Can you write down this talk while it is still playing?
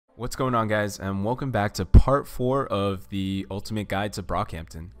What's going on, guys, and welcome back to part 4 of the ultimate guide to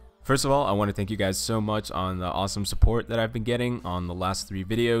Brockhampton. First of all, I want to thank you guys so much on the awesome support that I've been getting on the last 3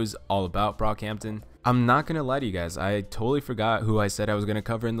 videos all about Brockhampton. I'm not going to lie to you guys, I totally forgot who I said I was going to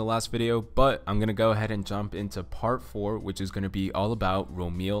cover in the last video, but I'm going to go ahead and jump into part 4, which is going to be all about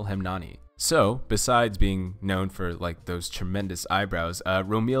Romil Hemnani. So, besides being known for like those tremendous eyebrows,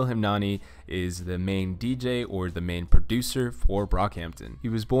 Romil Hemnani is the main DJ or the main producer for Brockhampton. He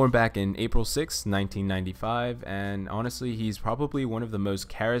was born back in April 6, 1995, and honestly, he's probably one of the most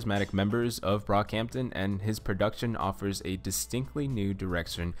charismatic members of Brockhampton, and his production offers a distinctly new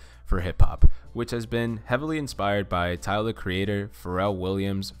direction for hip-hop, which has been heavily inspired by Tyler the Creator, Pharrell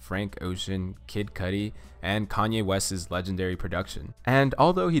Williams, Frank Ocean, Kid Cudi, and Kanye West's legendary production. And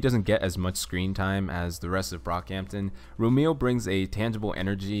although he doesn't get as much screen time as the rest of Brockhampton, Romil brings a tangible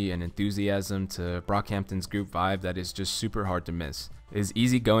energy and enthusiasm to Brockhampton's group vibe that is just super hard to miss. His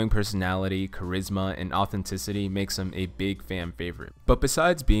easygoing personality, charisma, and authenticity makes him a big fan favorite. But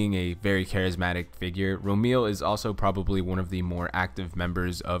besides being a very charismatic figure, Romil is also probably one of the more active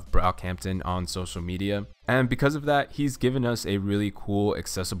members of Brockhampton on social media. And because of that, he's given us a really cool,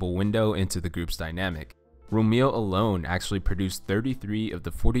 accessible window into the group's dynamic. Romil alone actually produced 33 of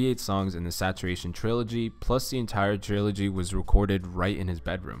the 48 songs in the Saturation trilogy, plus the entire trilogy was recorded right in his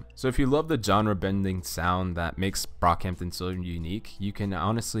bedroom. So if you love the genre-bending sound that makes Brockhampton so unique, you can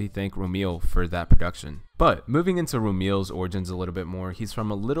honestly thank Romil for that production. But moving into Romil's origins a little bit more, he's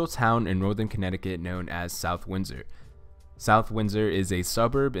from a little town in northern Connecticut known as South Windsor. South Windsor is a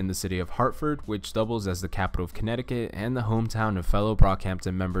suburb in the city of Hartford, which doubles as the capital of Connecticut and the hometown of fellow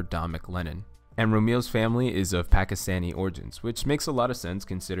Brockhampton member Don McLennan. And Romil's family is of Pakistani origins, which makes a lot of sense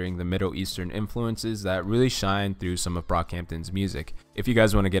considering the Middle Eastern influences that really shine through some of Brockhampton's music. If you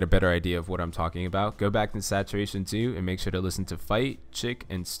guys want to get a better idea of what I'm talking about, go back to Saturation 2 and make sure to listen to Fight, Chick,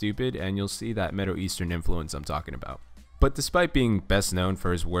 and Stupid, and you'll see that Middle Eastern influence I'm talking about. But despite being best known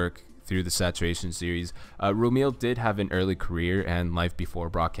for his work through the Saturation series, Romil did have an early career and life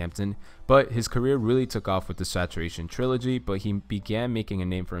before Brockhampton, but his career really took off with the Saturation trilogy, but he began making a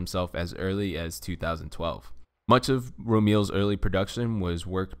name for himself as early as 2012. Much of Romil's early production was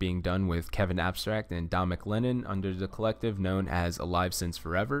work being done with Kevin Abstract and Don McLennan under the collective known as Alive Since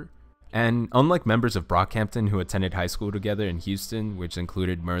Forever. And unlike members of Brockhampton who attended high school together in Houston, which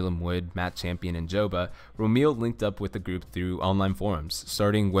included Merlin Wood, Matt Champion, and Joba, Romil linked up with the group through online forums,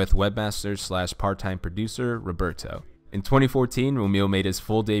 starting with webmaster / part-time producer Roberto. In 2014, Romil made his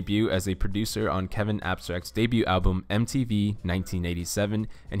full debut as a producer on Kevin Abstract's debut album MTV 1987,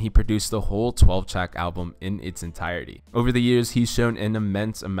 and he produced the whole 12-track album in its entirety. Over the years, he's shown an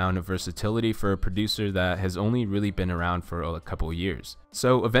immense amount of versatility for a producer that has only really been around for a couple years.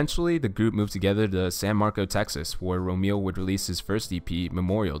 So eventually, the group moved together to San Marco, Texas, where Romil would release his first EP,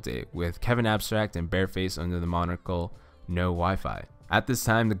 Memorial Day, with Kevin Abstract and Bareface under the moniker No Wi-Fi. At this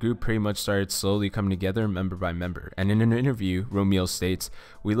time, the group pretty much started slowly coming together member by member, and in an interview, Romil states,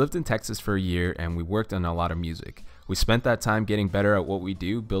 "We lived in Texas for a year and we worked on a lot of music. We spent that time getting better at what we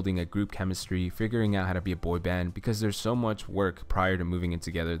do, building a group chemistry, figuring out how to be a boy band, because there's so much work prior to moving in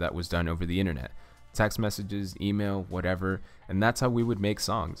together that was done over the internet. Text messages, email, whatever, and that's how we would make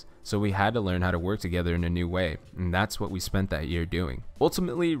songs. So we had to learn how to work together in a new way, and that's what we spent that year doing."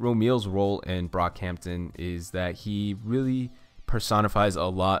 Ultimately, Romil's role in Brockhampton is that he really personifies a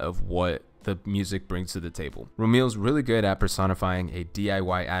lot of what the music brings to the table. Romil's really good at personifying a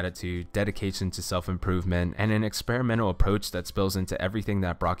DIY attitude, dedication to self-improvement, and an experimental approach that spills into everything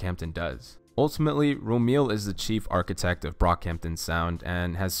that Brockhampton does. Ultimately, Romil is the chief architect of Brockhampton's sound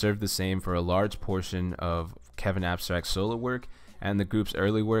and has served the same for a large portion of Kevin Abstract's solo work and the group's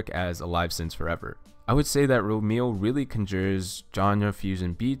early work as Alive Since Forever. I would say that Romil really conjures genre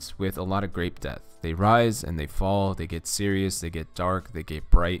fusion beats with a lot of great depth. They rise and they fall, they get serious, they get dark, they get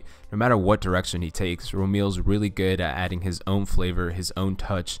bright. No matter what direction he takes, Romil's really good at adding his own flavor, his own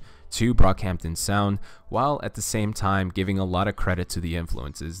touch to Brockhampton's sound, while at the same time giving a lot of credit to the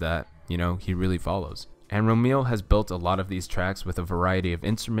influences that, he really follows. And Romil has built a lot of these tracks with a variety of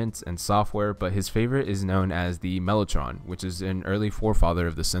instruments and software, but his favorite is known as the Mellotron, which is an early forefather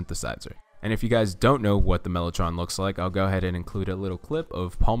of the synthesizer. And if you guys don't know what the Mellotron looks like, I'll go ahead and include a little clip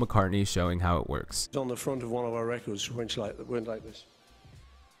of Paul McCartney showing how it works. On the front of one of our records went like this.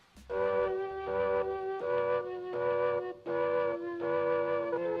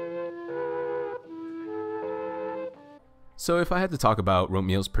 So if I had to talk about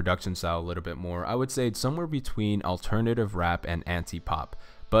Romil's production style a little bit more, I would say it's somewhere between alternative rap and anti-pop,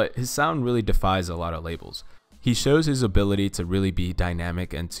 but his sound really defies a lot of labels. He shows his ability to really be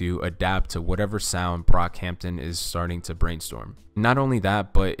dynamic and to adapt to whatever sound Brockhampton is starting to brainstorm. Not only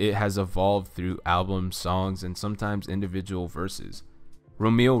that, but it has evolved through albums, songs, and sometimes individual verses.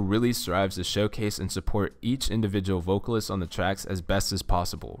 Romil really strives to showcase and support each individual vocalist on the tracks as best as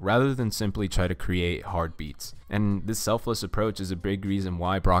possible, rather than simply try to create hard beats. And this selfless approach is a big reason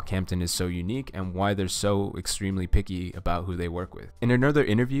why Brockhampton is so unique and why they're so extremely picky about who they work with. In another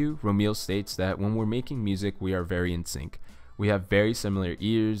interview, Romil states that when we're making music, we are very in sync. We have very similar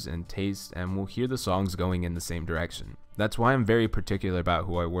ears and tastes, and we'll hear the songs going in the same direction. That's why I'm very particular about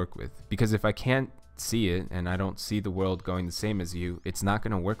who I work with, because if I can't see it and I don't see the world going the same as you, it's not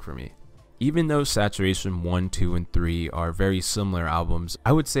going to work for me. Even though Saturation 1, 2, and 3 are very similar albums,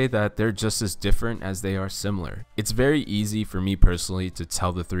 I would say that they're just as different as they are similar. It's very easy for me personally to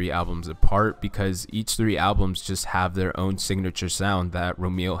tell the 3 albums apart because each 3 albums just have their own signature sound that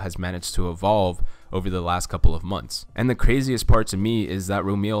Romil has managed to evolve over the last couple of months. And the craziest part to me is that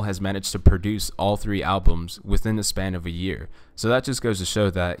Romil has managed to produce all 3 albums within the span of a year. So that just goes to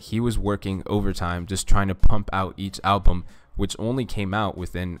show that he was working overtime just trying to pump out each album, which only came out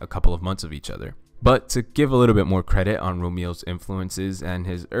within a couple of months of each other. But to give a little bit more credit on Romil's influences and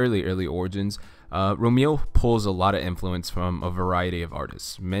his early origins, Romil pulls a lot of influence from a variety of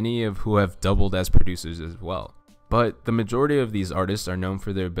artists, many of who have doubled as producers as well. But the majority of these artists are known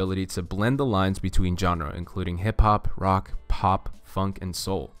for their ability to blend the lines between genre, including hip-hop, rock, pop, funk, and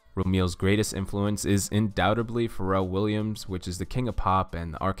soul. Romil's greatest influence is undoubtedly Pharrell Williams, which is the king of pop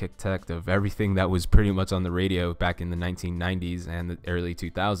and the architect of everything that was pretty much on the radio back in the 1990s and the early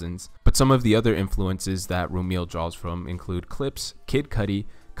 2000s. But some of the other influences that Romil draws from include Clips, Kid Cudi,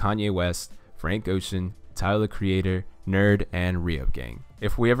 Kanye West, Frank Ocean, Tyler the Creator, Nerd, and Re-Up Gang.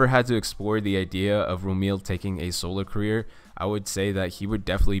 If we ever had to explore the idea of Romil taking a solo career, I would say that he would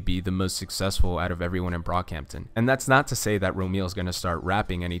definitely be the most successful out of everyone in Brockhampton. And that's not to say that Romil is going to start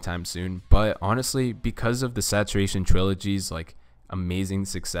rapping anytime soon, but honestly, because of the Saturation trilogy's amazing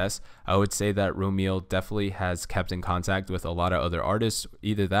success, I would say that Romil definitely has kept in contact with a lot of other artists,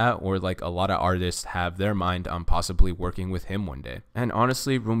 either that or a lot of artists have their mind on possibly working with him one day. And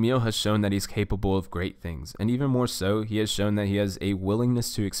honestly, Romil has shown that he's capable of great things, and even more so, he has shown that he has a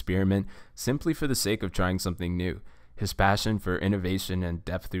willingness to experiment simply for the sake of trying something new. His passion for innovation and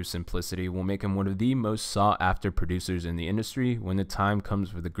depth through simplicity will make him one of the most sought-after producers in the industry when the time comes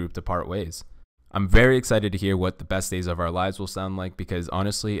for the group to part ways. I'm very excited to hear what the Best Days of Our Lives will sound like because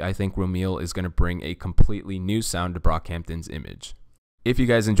honestly, I think Romil is going to bring a completely new sound to Brockhampton's image. If you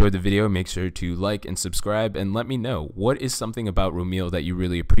guys enjoyed the video, make sure to like and subscribe and let me know what is something about Romil that you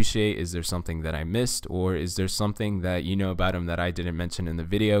really appreciate. Is there something that I missed, or is there something that you know about him that I didn't mention in the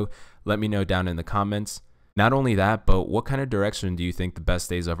video? Let me know down in the comments. Not only that, but what kind of direction do you think the Best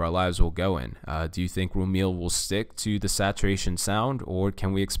Days of Our Lives will go in? Do you think Romil will stick to the Saturation sound, or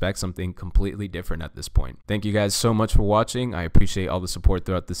can we expect something completely different at this point? Thank you guys so much for watching. I appreciate all the support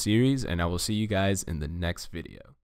throughout the series, and I will see you guys in the next video.